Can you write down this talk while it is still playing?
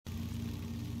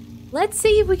Let's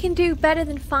see if we can do better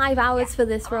than 5 hours for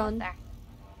this run. There.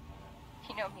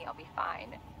 You know me, I'll be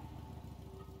fine.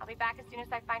 I'll be back as soon as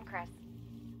I find Chris.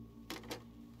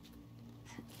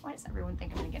 Why does everyone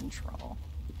think I'm gonna get in trouble?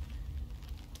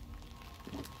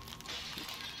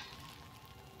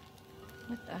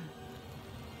 What the?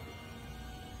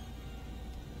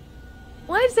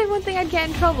 Why does everyone think I'd get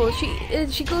in trouble?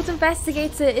 She goes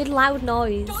investigates a loud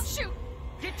noise. Don't shoot!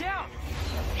 Get down!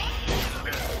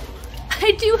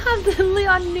 I do have the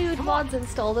Leon nude mods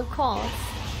installed, of course.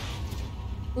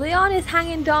 Leon is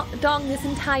hanging dong this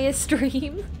entire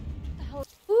stream.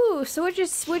 Ooh, so we're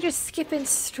just skipping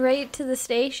straight to the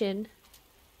station.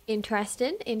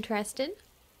 Interesting, interesting.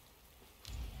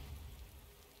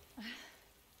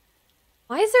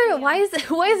 Why is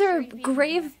there a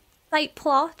grave site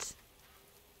plot?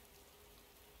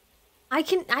 I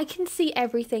can see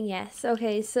everything, yes.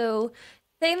 Okay, so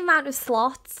same amount of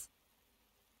slots.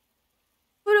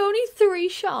 But only 3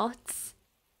 shots.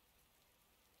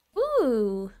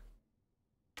 Ooh.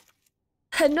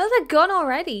 Another gun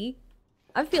already.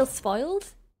 I feel spoiled.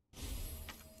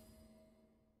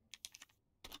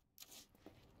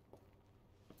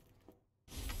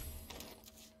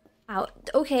 Wow.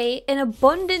 Okay, in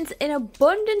abundance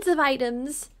of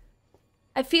items.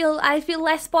 I feel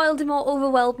less spoiled and more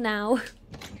overwhelmed now.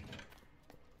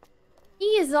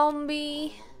 He a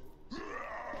zombie.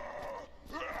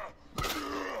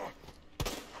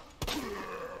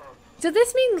 So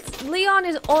this means Leon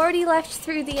is already left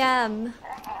through the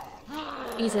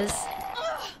Jesus.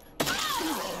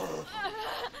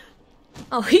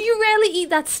 Oh, you rarely eat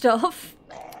that stuff.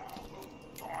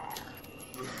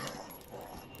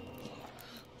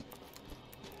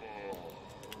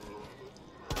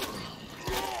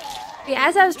 Yeah,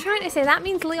 as I was trying to say, that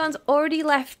means Leon's already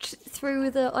left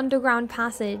through the underground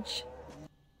passage.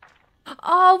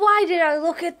 Oh, why did I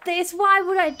look at this? Why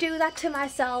would I do that to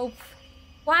myself?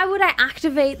 Why would I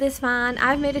activate this man?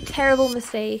 I've made a terrible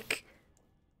mistake.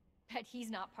 Bet he's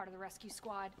not part of the rescue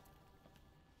squad.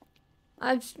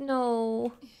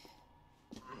 No.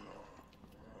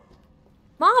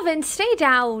 Marvin, stay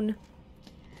down.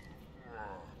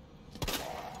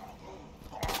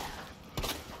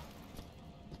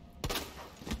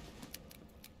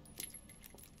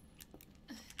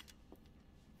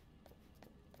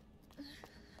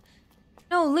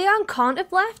 No, Leon can't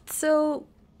have left, so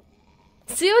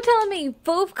you're telling me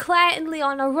both Claire and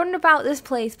Leon are running about this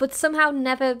place, but somehow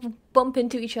never bump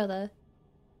into each other?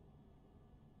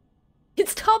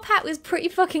 Its top hat was pretty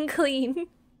fucking clean.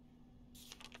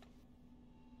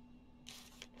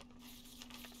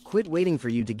 Quit waiting for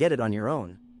you to get it on your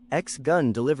own. X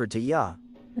gun delivered to ya.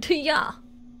 To ya.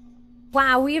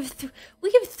 Wow, we have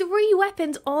 3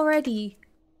 weapons already.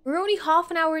 We're only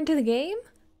half an hour into the game?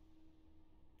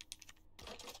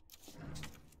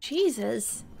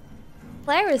 Jesus.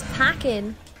 Claire is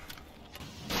packing.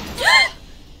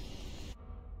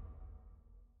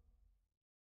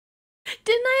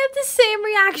 Didn't I have the same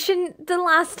reaction the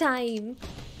last time?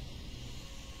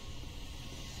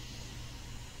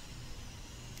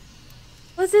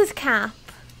 What's his cap?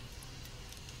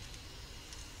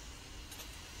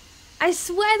 I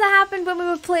swear that happened when we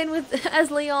were playing with as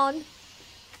Leon.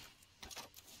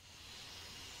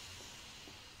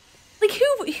 Like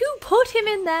who put him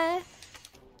in there?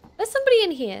 There's somebody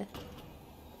in here.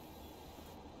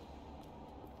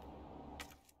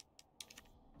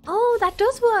 Oh, that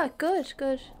does work. Good,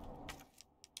 good.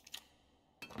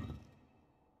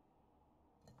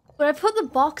 But I put the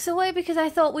box away because I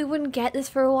thought we wouldn't get this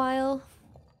for a while.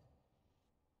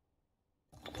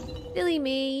 Silly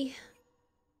me.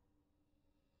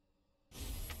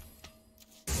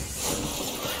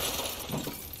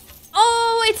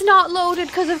 Oh, it's not loaded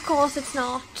because of course it's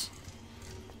not.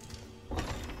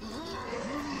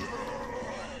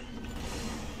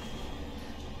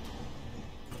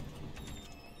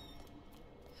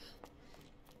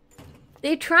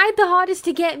 They tried the hardest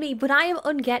to get me, but I am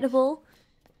ungettable.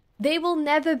 They will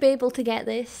never be able to get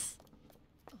this.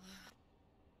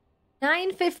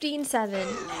 9:15:7.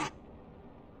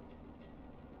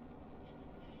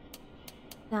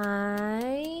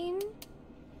 9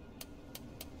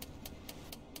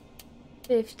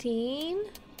 15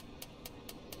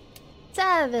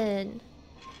 7.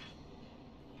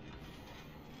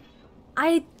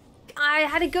 I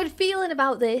had a good feeling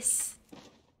about this.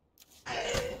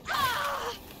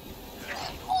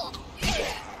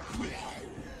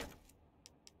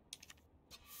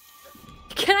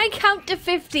 Can I count to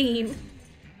 15?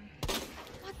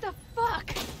 What the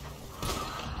fuck?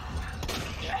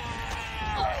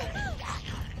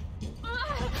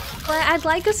 Well, I'd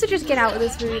like us to just get out of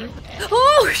this room.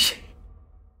 Oh!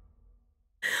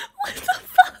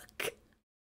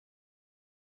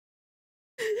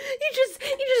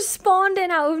 spawned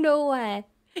in out of nowhere.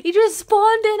 He just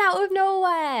spawned in out of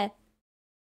nowhere.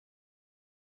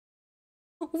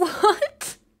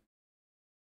 What?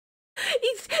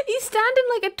 He's standing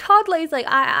like a toddler. He's like,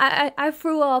 I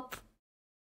threw up.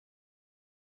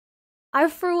 I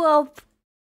threw up.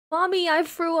 Mommy, I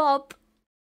threw up.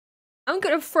 I'm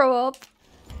gonna throw up.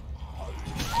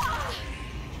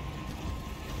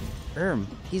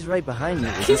 He's right behind me.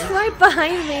 He's right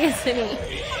behind me, isn't he?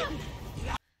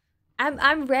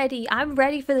 I'm ready. I'm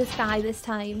ready for this guy this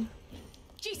time.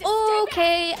 Jesus,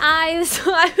 Okay, I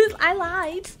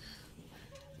lied.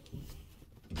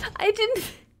 I didn't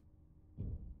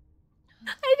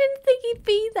think he'd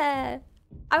be there.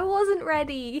 I wasn't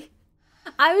ready.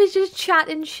 I was just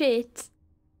chatting shit.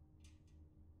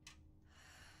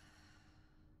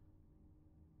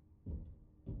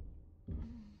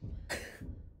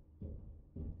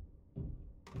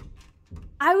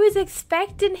 I was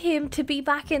expecting him to be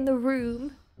back in the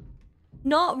room,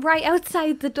 not right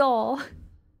outside the door.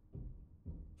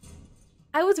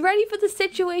 I was ready for the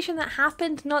situation that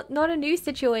happened, not a new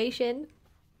situation.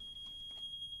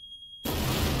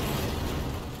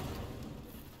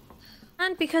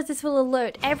 And because this will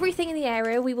alert everything in the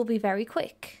area, we will be very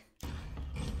quick.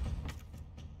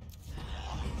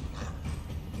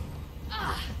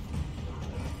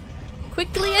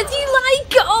 Quickly as you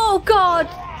like! Oh god!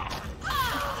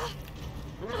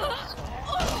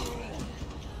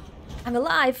 I'm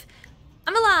alive.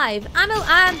 I'm alive.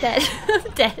 I'm dead.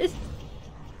 I'm dead.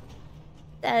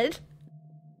 Dead.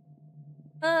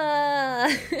 How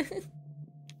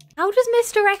does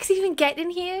Mr. X even get in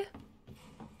here?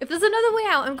 If there's another way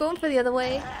out, I'm going for the other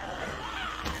way.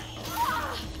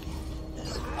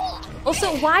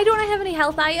 Also, why don't I have any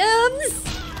health items?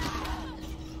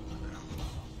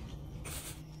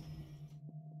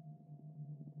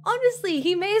 Honestly,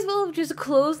 he may as well have just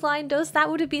clotheslined us. That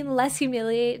would have been less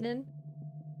humiliating.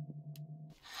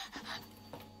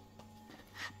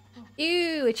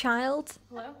 Ew, a child.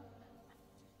 Hello?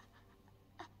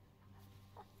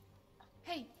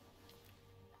 Hey.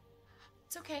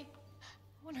 It's okay.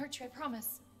 I won't hurt you, I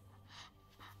promise.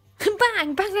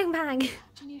 Bang, bang, bang, bang. Do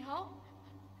you need help?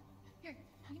 Here,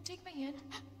 you can take my hand.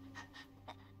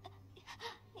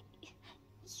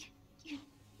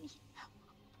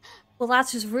 Well,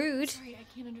 that's just rude. Sorry, I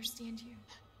can't understand you.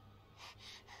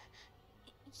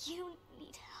 You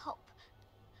need help.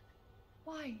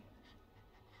 Why?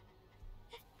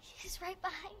 He's right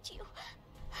behind you.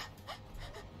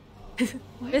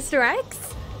 Mr.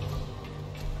 X?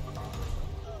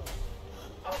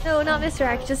 No, not Mr.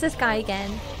 X, just this guy again.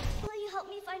 Will you help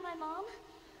me find my mom?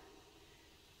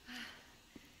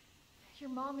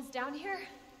 Your mom is down here?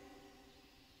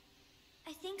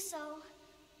 I think so.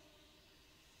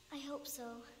 I hope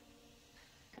so.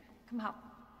 Come help.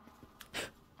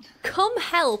 Come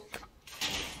help.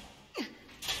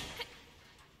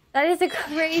 That is a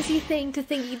crazy thing to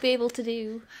think you'd be able to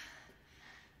do.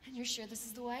 And you're sure this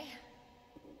is the way?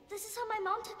 This is how my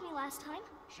mom took me last time.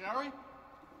 Sherry?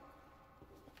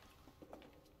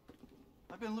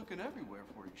 I've been looking everywhere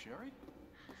for you, Sherry.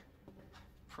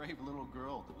 Brave little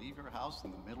girl to leave your house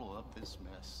in the middle of this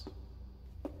mess.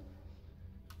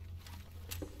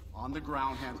 On the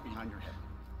ground, hands behind your head.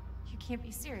 You can't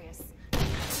be serious.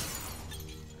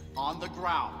 On the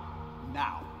ground,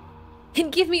 now.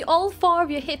 And give me all 4 of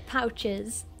your hip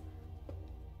pouches.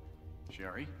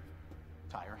 Sherry,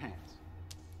 tie her hands.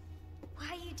 Why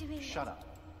are you doing this? Shut up.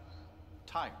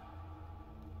 Tie her.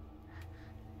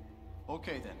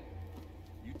 Okay then.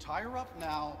 You tie her up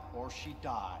now, or she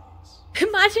dies.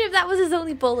 Imagine if that was his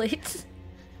only bullet.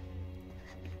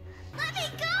 Let me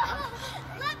go!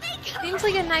 Let me go! Seems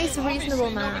like a nice,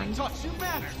 reasonable man. Taught you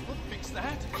manners. We'll fix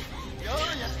that.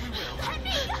 Oh, yes, we will. Let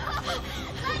me go!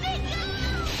 Let me go!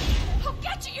 I'll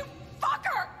get you, you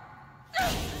fucker!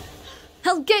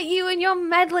 I'll get you and your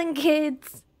meddling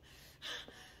kids.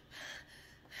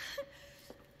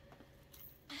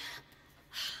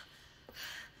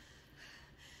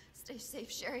 Stay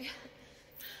safe, Sherry.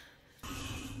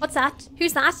 What's that?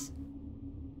 Who's that?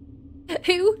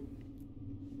 Who?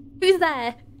 Who's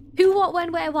there? Who, what,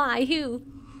 when, where, why? Who?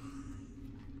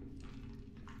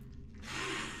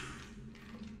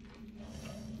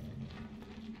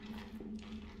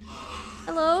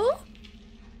 Hello?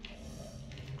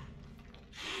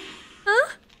 Huh?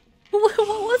 What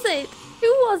was it? Who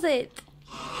was it?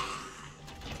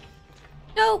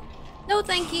 No. No,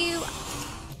 thank you.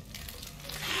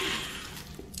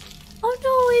 Oh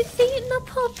no, it's eating the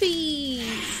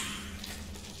puppies.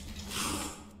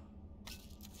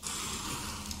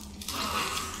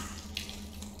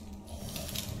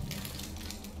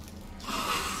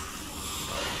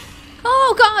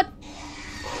 Oh god.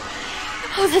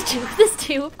 Oh, there's two. There's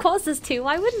two. Of course there's two.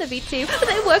 Why wouldn't there be two?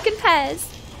 They work in pairs.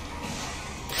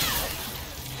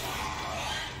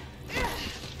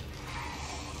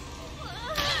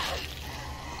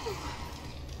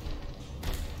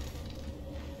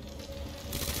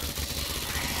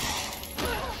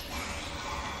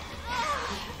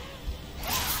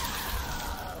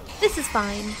 This is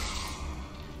fine.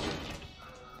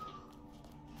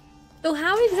 So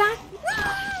how exactly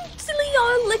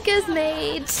Leon Licker's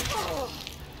made?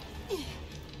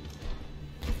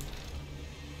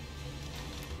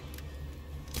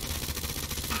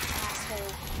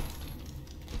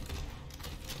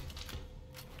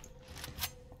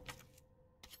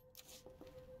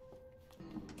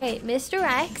 Okay, Mr.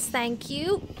 X, thank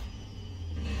you.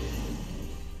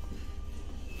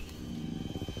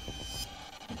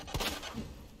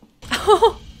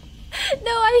 Oh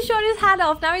no, I shot his hat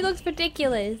off. Now he looks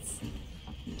ridiculous.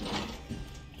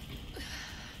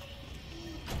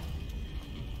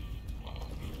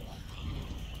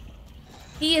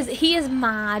 He is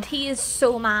mad. He is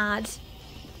so mad.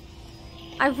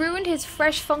 I ruined his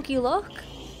fresh, funky look.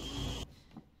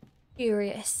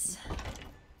 Furious.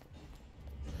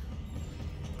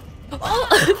 Oh,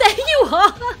 there you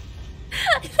are.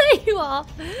 There you are.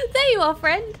 There you are,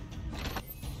 friend.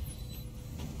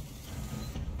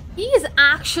 He is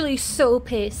actually so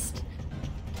pissed.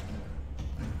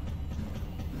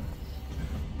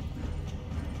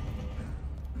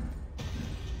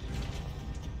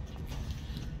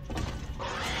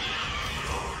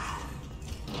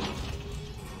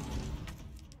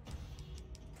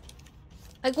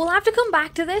 Like, we'll have to come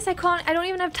back to this. I don't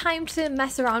even have time to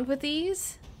mess around with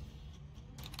these.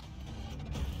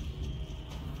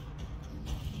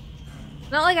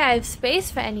 Not like I have space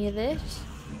for any of it.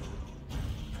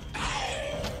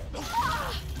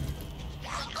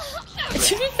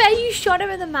 To be fair, you shot him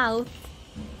in the mouth.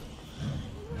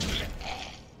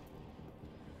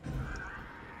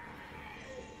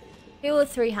 Halo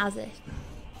 3 has it.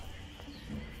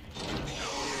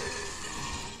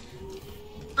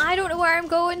 I don't know where I'm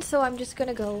going, so I'm just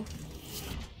gonna go.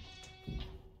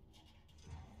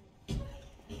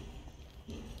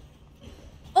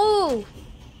 Oh!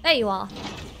 There you are.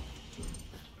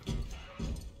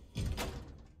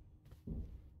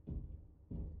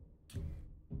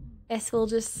 Guess we'll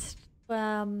just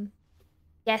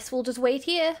wait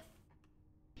here.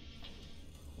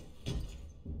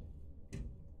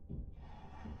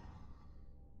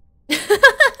 He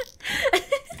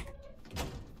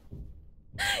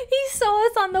saw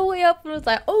us on the way up and was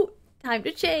like, oh, time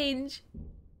to change.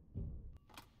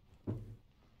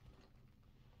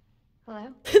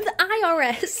 Hello? The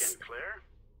IRS. Claire?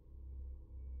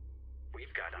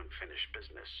 We've got unfinished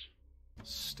business.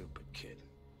 Stupid kid.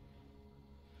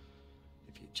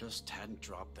 If you just hadn't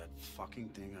dropped that fucking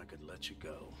thing, I could let you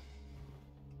go.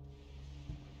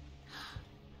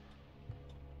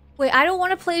 Wait, I don't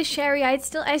want to play Sherry. I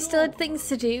still had things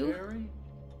to do. Sherry,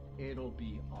 it'll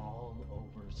be all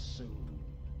over soon.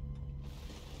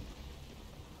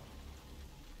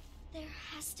 There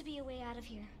has to be a way out of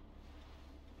here.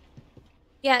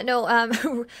 Yeah,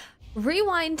 no,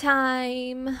 rewind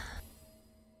time.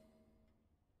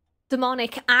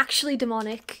 Demonic, actually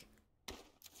demonic.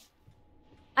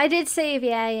 I did save,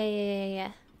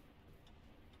 yeah.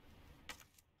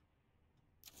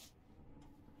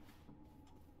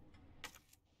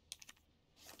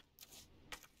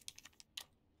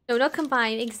 No, not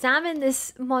combine. Examine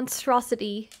this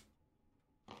monstrosity.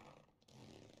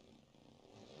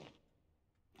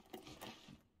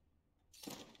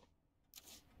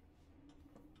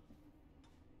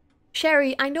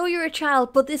 Sherry, I know you're a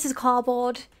child, but this is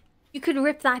cardboard. You could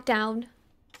rip that down.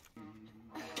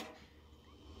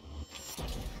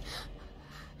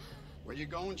 Where you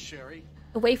going, Sherry?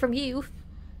 Away from you.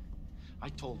 I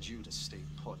told you to stay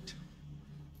put.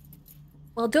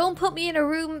 Well, don't put me in a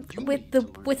room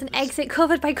with an exit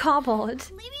covered by cardboard.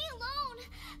 Leave me alone.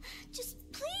 Just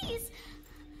please.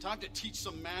 Time to teach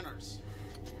some manners.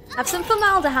 Have some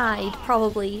formaldehyde,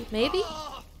 probably. Maybe?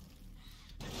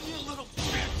 You little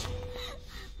bitch!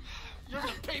 You're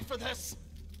gonna pay for this!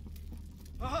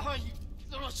 You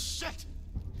little shit!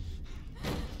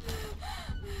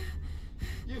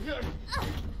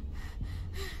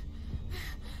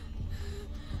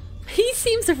 He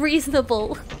seems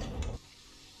reasonable.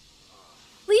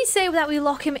 Please say that we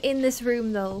lock him in this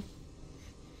room, though.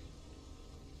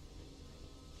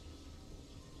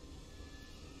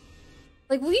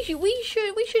 Like, we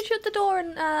should shut the door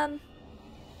and, Where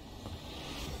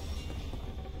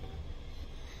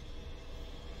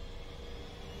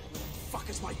the fuck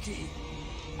is my key?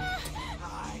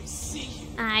 I see you.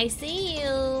 I see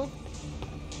you.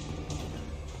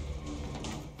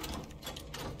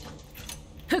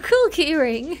 Cool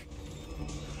keyring.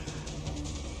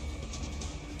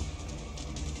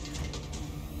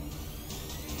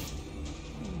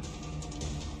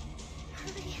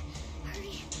 Hurry,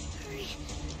 hurry, hurry.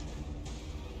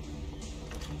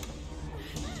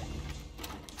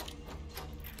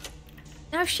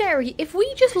 Now, Sherry, if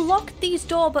we just lock these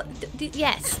doors, but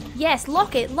yes,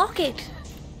 lock it.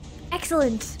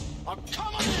 Excellent. I'm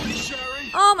coming in,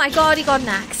 Sherry! Oh my god, he got an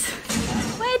axe.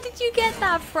 Where did you get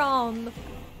that from?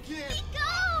 Get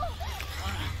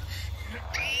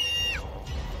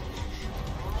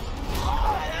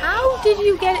How did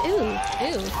you get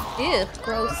ew,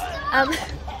 gross.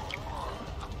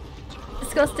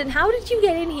 Disgusting. How did you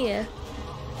get in here?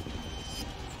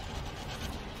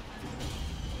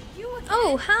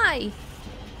 Oh, hi.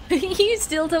 You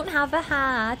still don't have a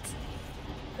hat.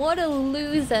 What a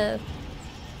loser.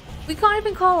 We can't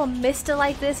even call him Mr.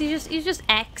 like this. He's just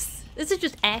X. This is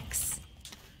just X.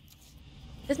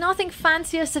 There's nothing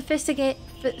fancy or sophisticated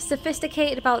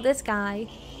about this guy.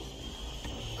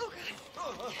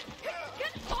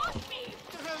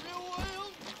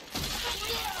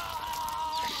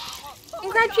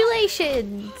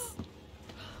 Congratulations!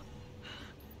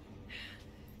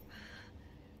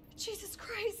 Jesus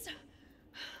Christ.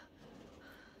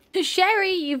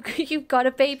 Sherry, you've got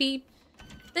a baby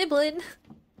sibling.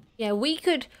 Yeah, we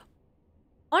could...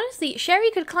 Honestly, Sherry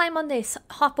could climb on this,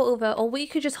 hop over, or we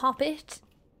could just hop it.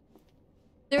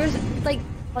 There's, like...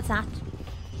 What's that?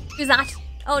 Who's that?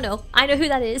 Oh no, I know who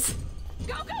that is.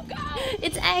 Go, go, go!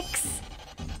 It's X.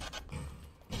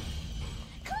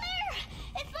 Claire!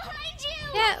 It's behind you!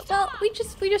 Yeah, well, we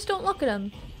just don't look at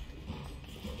him.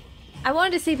 I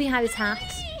wanted to see if he had his hat.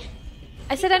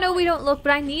 I said I know we don't look,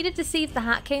 but I needed to see if the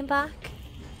hat came back.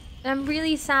 And I'm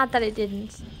really sad that it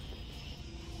didn't.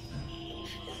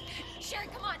 Sherry,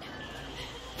 come on!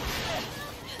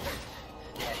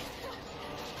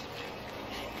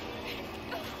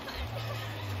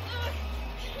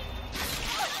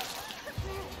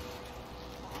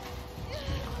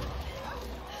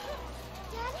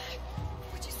 Daddy?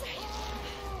 What'd you say?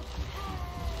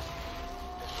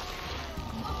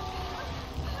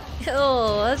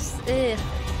 Oh, that's... Ugh.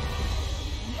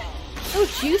 So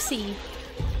juicy.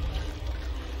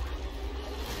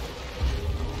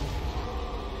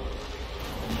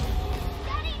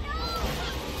 Daddy,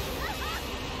 no!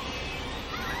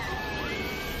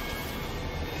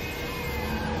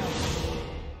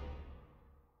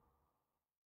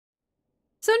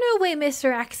 So no way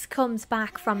Mr. X comes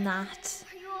back from that.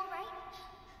 Are you alright?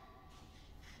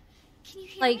 Can you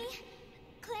hear Like, me?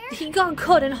 Claire? he got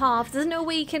cut in half. There's no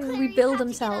way he can Claire, you rebuild have to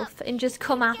get himself up. and just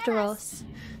come after Yes. us.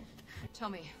 Tell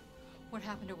me, what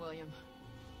happened to William?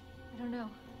 I don't know.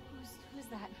 Who's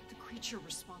that? The creature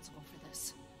responsible for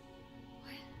this.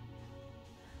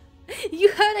 You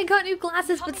heard I got new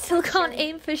glasses but still can't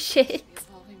aim for shit.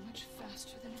 Evolving much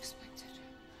faster than expected.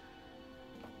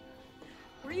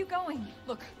 Where are you going?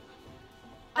 Look,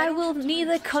 I don't will have time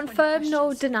neither for 20 confirm nor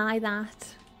questions. deny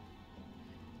that.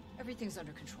 Everything's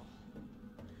under control.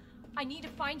 I need to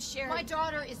find Sherry. My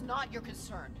daughter is not your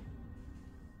concern.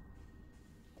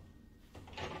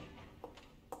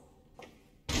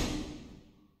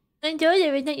 My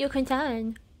daughter is not your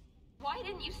concern. Why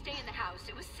didn't you stay in the house?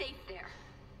 It was safe there.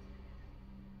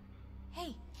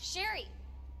 Hey, Sherry!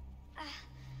 I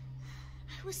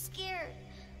was scared.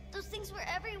 Those things were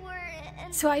everywhere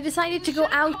and... So I decided to go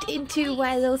out into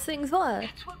where those things were.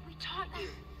 That's what we taught you.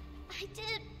 I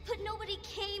did, but nobody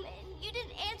came and you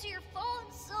didn't answer your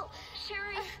phone, so...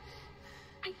 Sherry,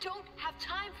 I don't have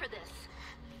time for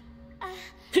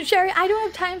this. Sherry, I don't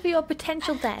have time for your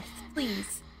potential death.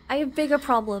 Please. I have bigger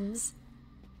problems.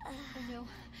 Oh no.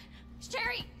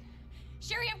 Sherry!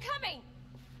 Sherry, I'm coming!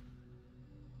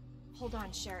 Hold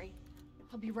on, Sherry.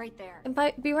 I'll be right there. And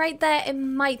by be right there, it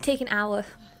might take an hour.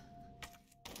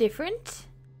 Different?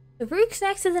 The rook's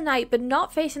next to the knight, but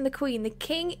not facing the queen. The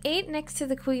king ain't next to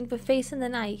the queen, but facing the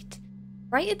knight.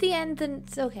 Right at the end, then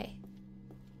it's okay.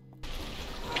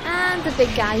 And the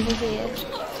big guys are here.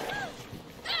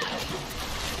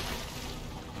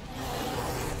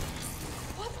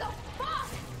 What the fuck?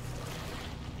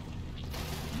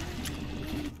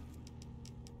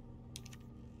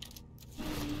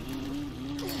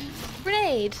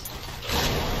 Grenade!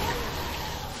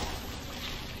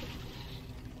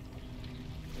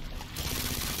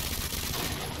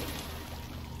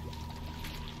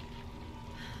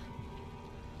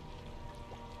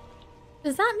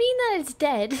 Does that mean that it's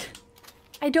dead?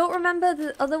 I don't remember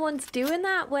the other ones doing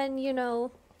that when, you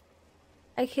know,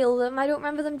 I kill them. I don't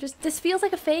remember them just... This feels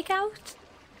like a fake out.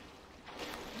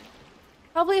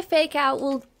 Probably a fake out.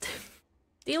 We'll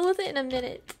deal with it in a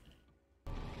minute.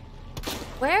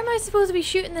 Where am I supposed to be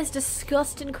shooting this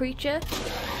disgusting creature?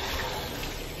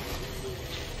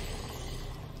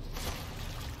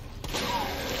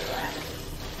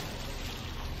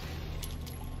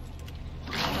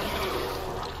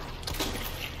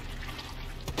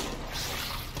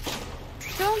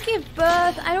 Don't give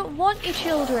birth. I don't want your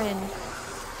children.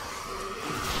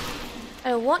 I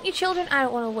don't want your children. I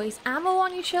don't want to waste ammo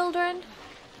on your children.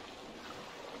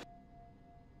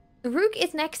 The Rook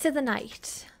is next to the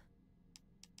Knight.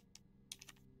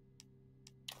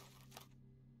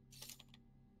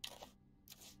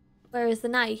 Where is the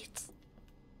Knight?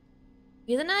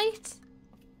 You the Knight?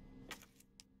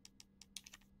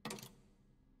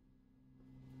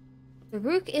 The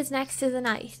Rook is next to the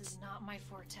Knight. This is not my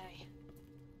forte.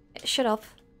 Shut up.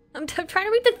 I'm trying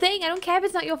to read the thing. I don't care if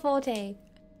it's not your forte.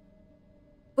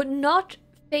 But not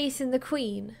facing the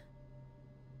Queen.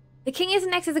 The King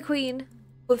isn't next to the Queen,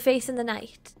 but facing the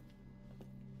Knight.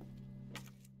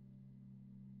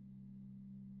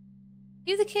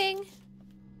 You the King?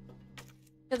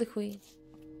 You're the Queen.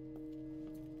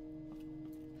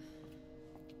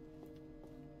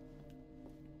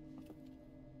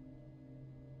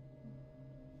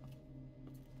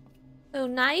 So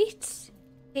Knight,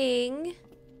 King.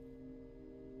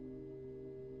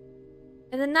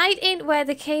 And the Knight ain't where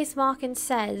the case marking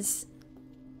says.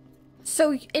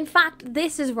 So, in fact,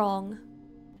 this is wrong.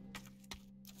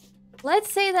 Let's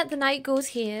say that the Knight goes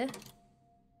here.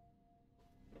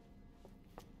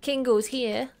 King goes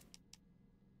here.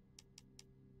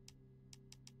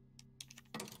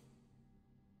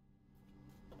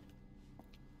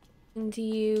 And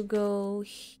you go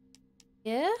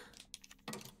here.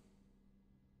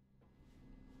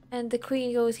 And the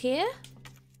Queen goes here.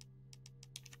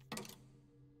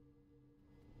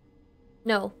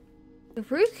 No. The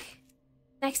Rook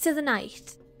next to the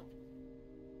Knight.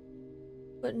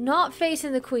 But not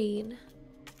facing the Queen.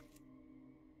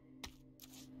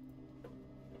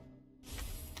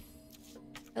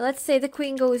 Now let's say the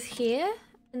Queen goes here.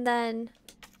 And then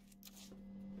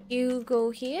you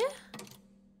go here.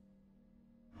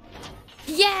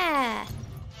 Yeah!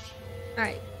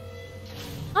 Alright.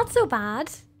 Not so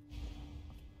bad.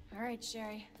 Alright,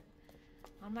 Sherry.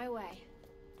 On my way.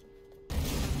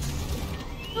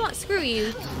 Oh, screw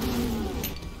you.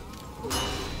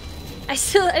 I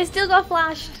still got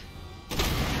flashed.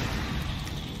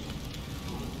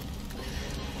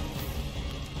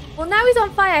 Well, now he's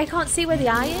on fire. I can't see where the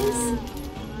eye is.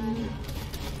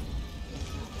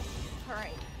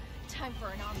 Alright, time for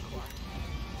an encore.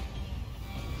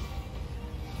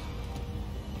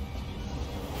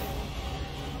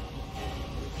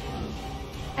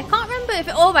 I can't remember if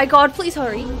it, oh my god, please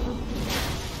hurry.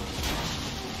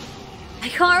 I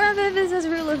can't remember if this is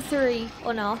rule of 3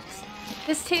 or not.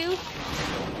 This 2?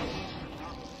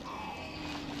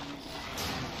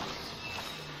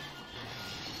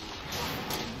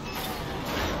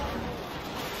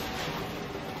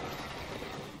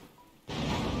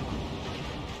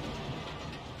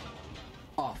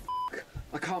 Oh, f***.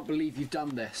 I can't believe you've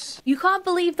done this. You can't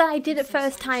believe that I did it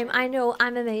first time. I know,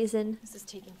 I'm amazing. This is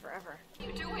taking forever. What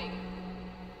are you doing?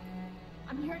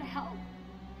 I'm here to help.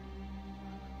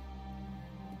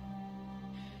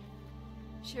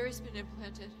 Sherry's been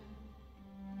implanted.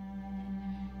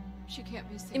 She can't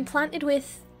be saved. Implanted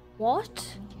with what?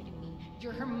 Kidding me?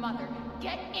 You're her mother.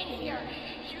 Get in here.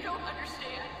 You don't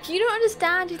understand. You don't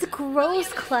understand. It's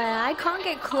gross, Claire. I can't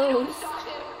get close. Stop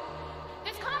it.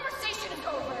 This conversation is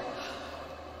over.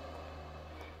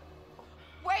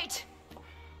 Wait.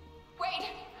 Wait.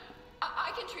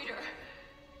 I can treat her.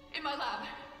 In my lab.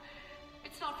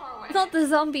 It's not far away. It's not the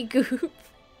zombie goop.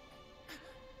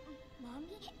 Mommy?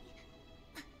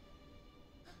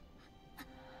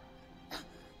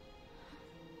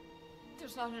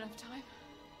 There's not enough time.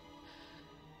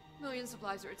 Millions of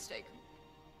lives are at stake.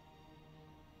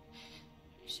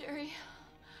 Sherry,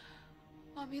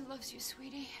 Mommy loves you,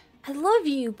 sweetie. I love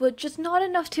you, but just not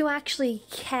enough to actually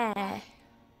care.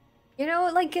 You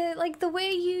know, like the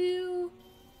way you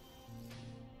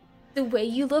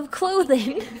love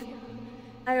clothing.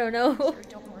 I don't know.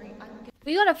 Don't worry, I don't get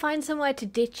We gotta find somewhere to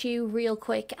ditch you real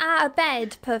quick. Ah, a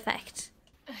bed. Perfect.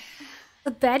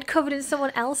 A bed covered in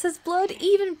someone else's blood?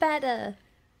 Even better.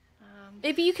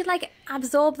 Maybe you could, like,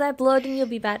 absorb their blood and you'll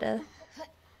be better.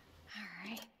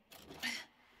 Alright.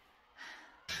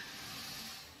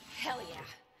 Hell yeah.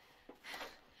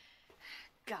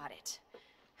 Got it.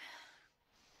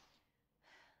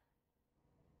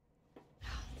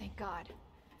 Thank God.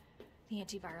 The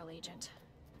antiviral agent.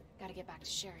 Gotta get back to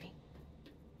Sherry.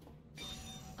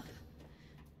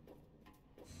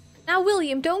 Now,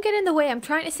 William, don't get in the way. I'm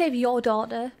trying to save your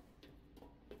daughter.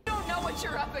 You don't know what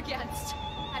you're up against.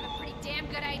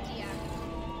 good idea.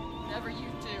 Whatever you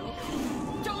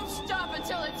do, don't stop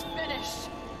until it's finished.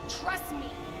 Trust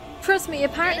me. Trust me,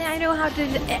 apparently I know how to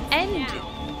end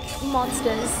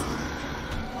monsters.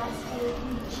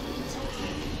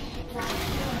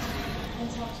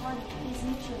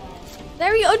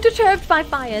 Very undeterred by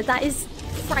fire. That is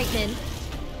frightening.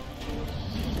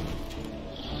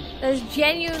 That is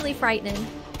genuinely frightening.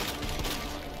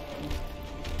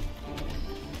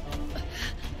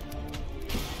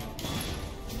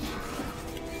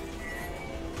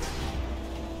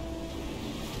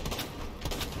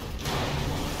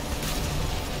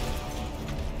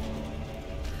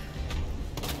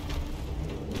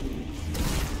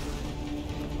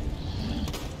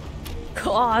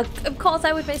 God, of course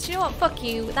I would miss. You know what? Fuck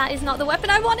you. That is not the weapon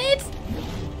I wanted.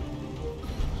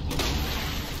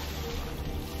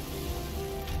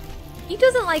 He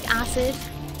doesn't like acid.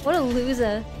 What a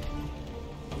loser.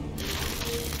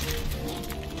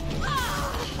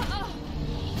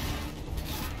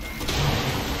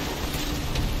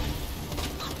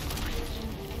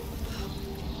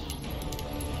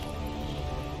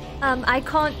 I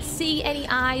can't see any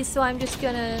eyes, so I'm just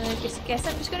gonna guess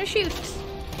I'm just gonna shoot.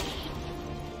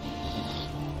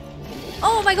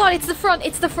 Oh my god, it's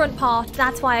the front part.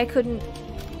 That's why I couldn't.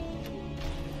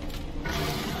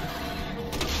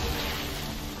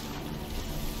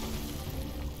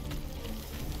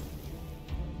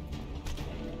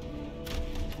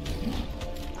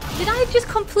 Did I just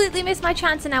completely miss my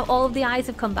chance and now all of the eyes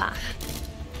have come back?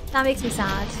 That makes me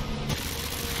sad.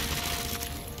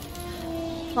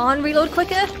 Come on, reload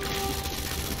quicker.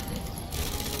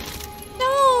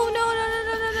 No, no, no, no,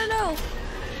 no, no, no, no.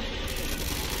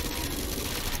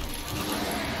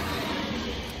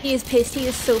 He is pissed. He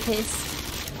is so pissed.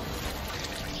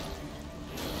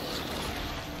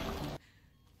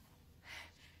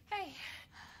 Hey.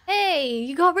 Hey,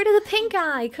 you got rid of the pink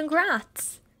eye.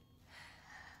 Congrats.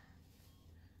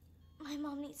 My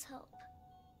mom needs help.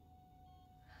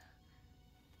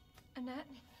 Annette?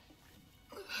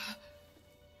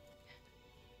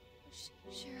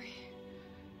 Sherry?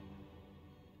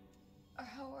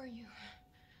 How are you?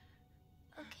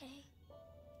 Okay.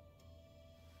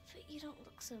 But you don't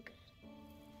look so good.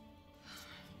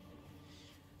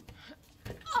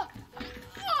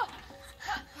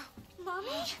 Mommy?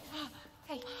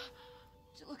 Hey,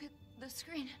 look at the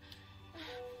screen.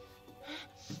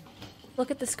 Look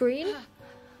at the screen.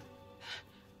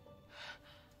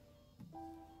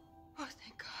 Oh,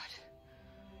 thank God.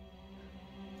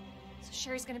 So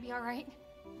Sherry's gonna be all right?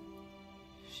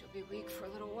 She'll be weak for a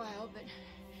little while, but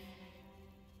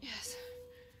yes.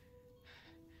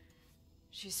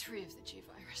 She's free of the G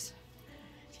virus.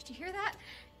 Did you hear that?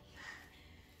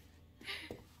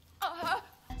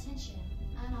 Attention,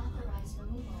 unauthorized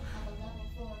removal of a level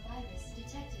 4 virus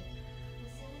detected.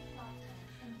 Facility lockdown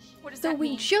initiated. What does So that we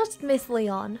mean? just missed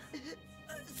Leon.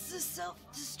 It's a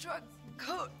self-destruct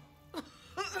code.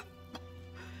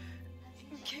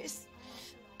 In case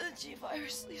the G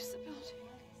virus leaves the building.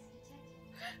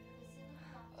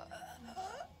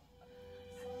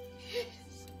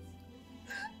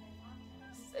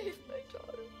 Save my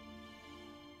daughter.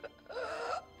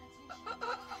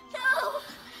 No!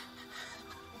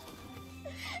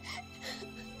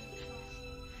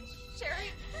 Sherry?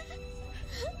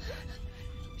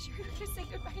 Sherry, we're gonna say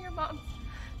goodbye to your mom.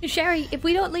 Sherry, if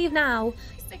we don't leave now,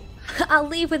 Say I'll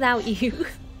leave without you.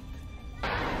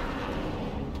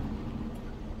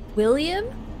 William?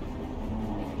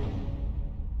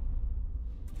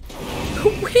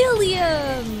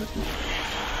 William!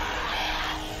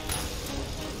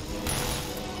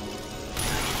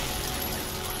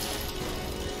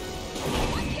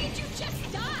 Why can't you just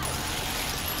die?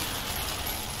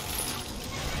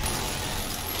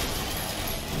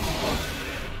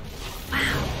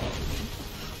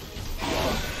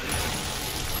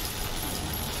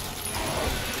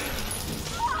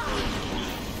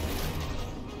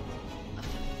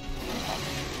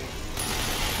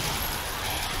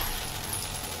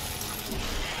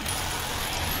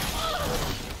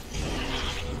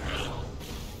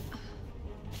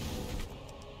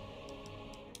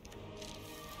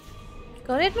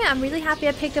 Gotta admit, I'm really happy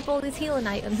I picked up all these healing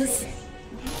items.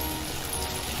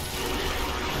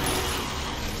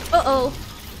 Uh-oh.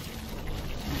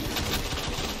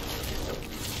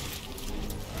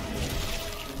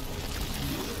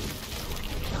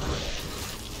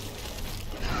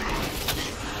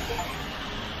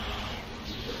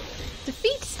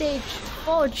 Defeat stage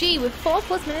 4G with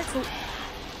 4+ minutes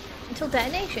until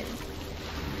detonation.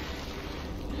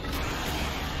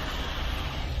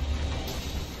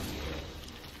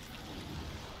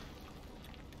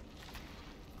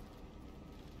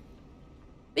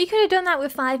 We could have done that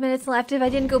with 5 minutes left if I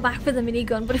didn't go back for the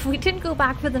minigun, but if we didn't go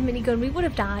back for the minigun, we would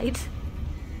have died.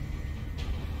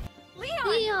 Leon!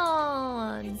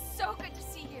 Leon! It's so good to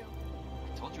see you.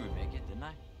 I told you we'd make it, didn't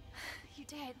I? You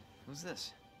did. Who's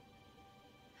this?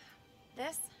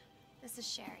 This is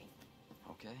Sherry.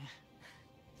 Okay.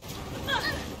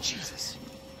 Jesus.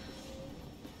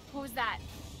 What was that?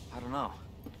 I don't know.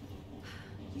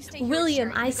 You stay here, William,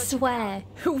 Sherry. I You go check it swear.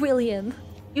 William,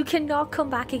 you cannot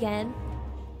come back again.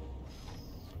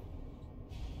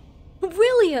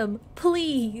 William,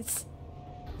 please.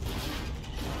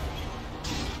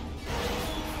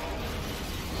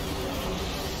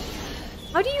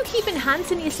 How do you keep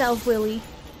enhancing yourself, Willie?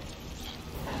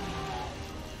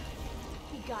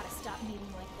 You gotta stop meeting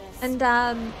like this.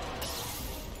 And,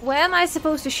 where am I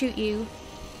supposed to shoot you?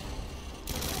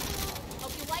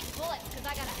 Hope you like bullets, because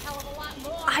I got a hell of a lot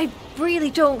more. I really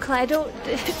don't, Claire. Don't,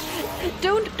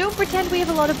 don't pretend we have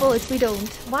a lot of bullets. We don't.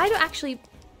 Why do actually?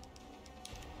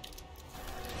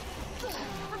 For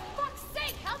fuck's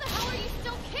sake, how the hell are you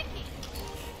still kicking?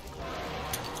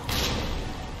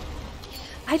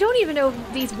 I don't even know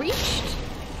if these reached.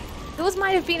 Those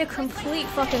might have been a complete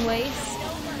fucking waste.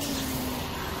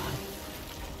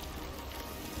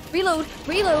 Reload,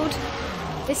 reload.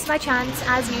 This is my chance,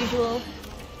 as usual.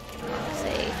 Let's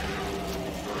see.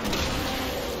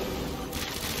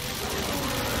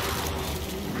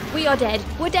 We are dead.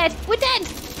 We're dead. We're dead.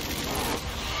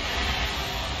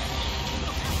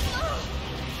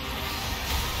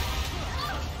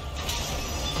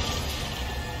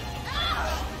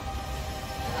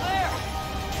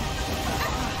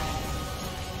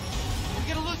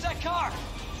 We're gonna lose that car!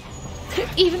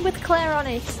 Even with Claire on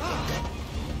it.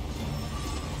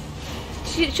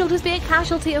 She'll just be a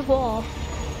casualty of war.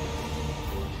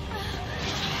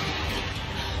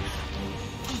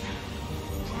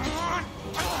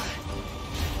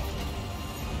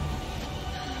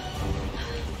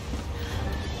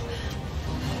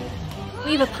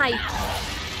 We have a pipe.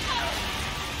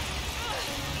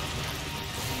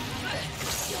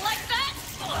 You like that?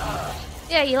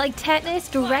 Yeah, you like tetanus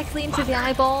directly into the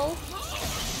eyeball.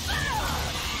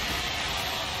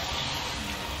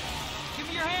 Give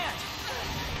me your hand!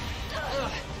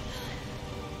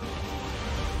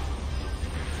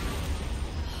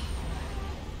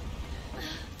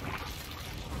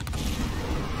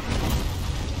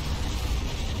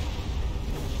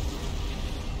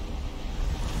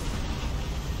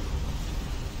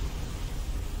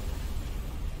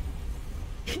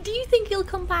 Do you think he'll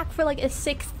come back for like a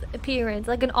 6th appearance,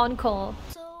 like an encore?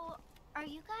 So, are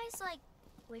you guys like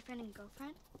boyfriend and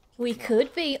girlfriend? We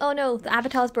could be. Oh no, the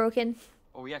avatar's broken.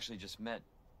 Oh, we actually just met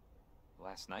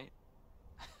last night.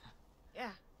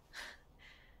 Yeah.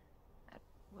 That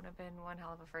would have been one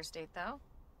hell of a first date, though.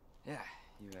 Yeah,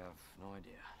 you have no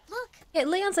idea. Look, Yeah,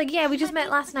 Leon's like, yeah, we just met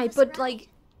last night, but like,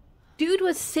 dude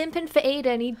was simping for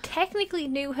Ada and he technically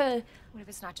knew her What if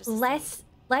it's not just a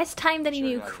less time than he Sure,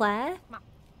 knew yeah, yeah. Claire.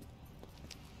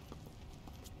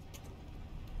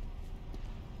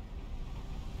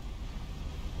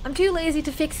 I'm too lazy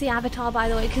to fix the avatar, by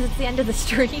the way, because it's the end of the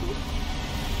stream.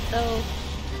 So,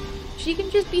 she can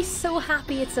just be so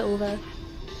happy it's over.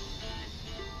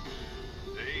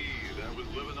 Hey, that was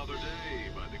Live Another Day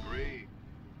by the Gray.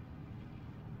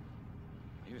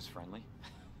 He was friendly.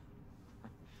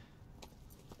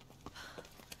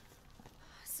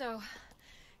 So,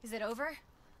 is it over?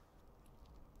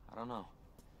 I don't know.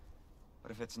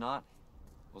 But if it's not,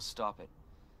 we'll stop it.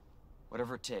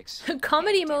 Whatever it takes.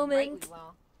 Comedy Damn right moment. we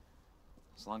will.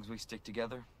 As long as we stick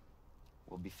together,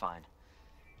 we'll be fine.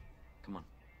 Come on.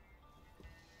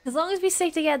 As long as we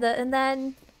stay together, and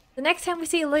then the next time we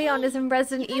see Leon is in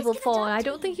Resident Evil 4, I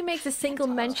don't think he makes a single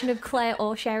mention of Claire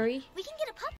or Sherry. we can get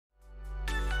a puppy.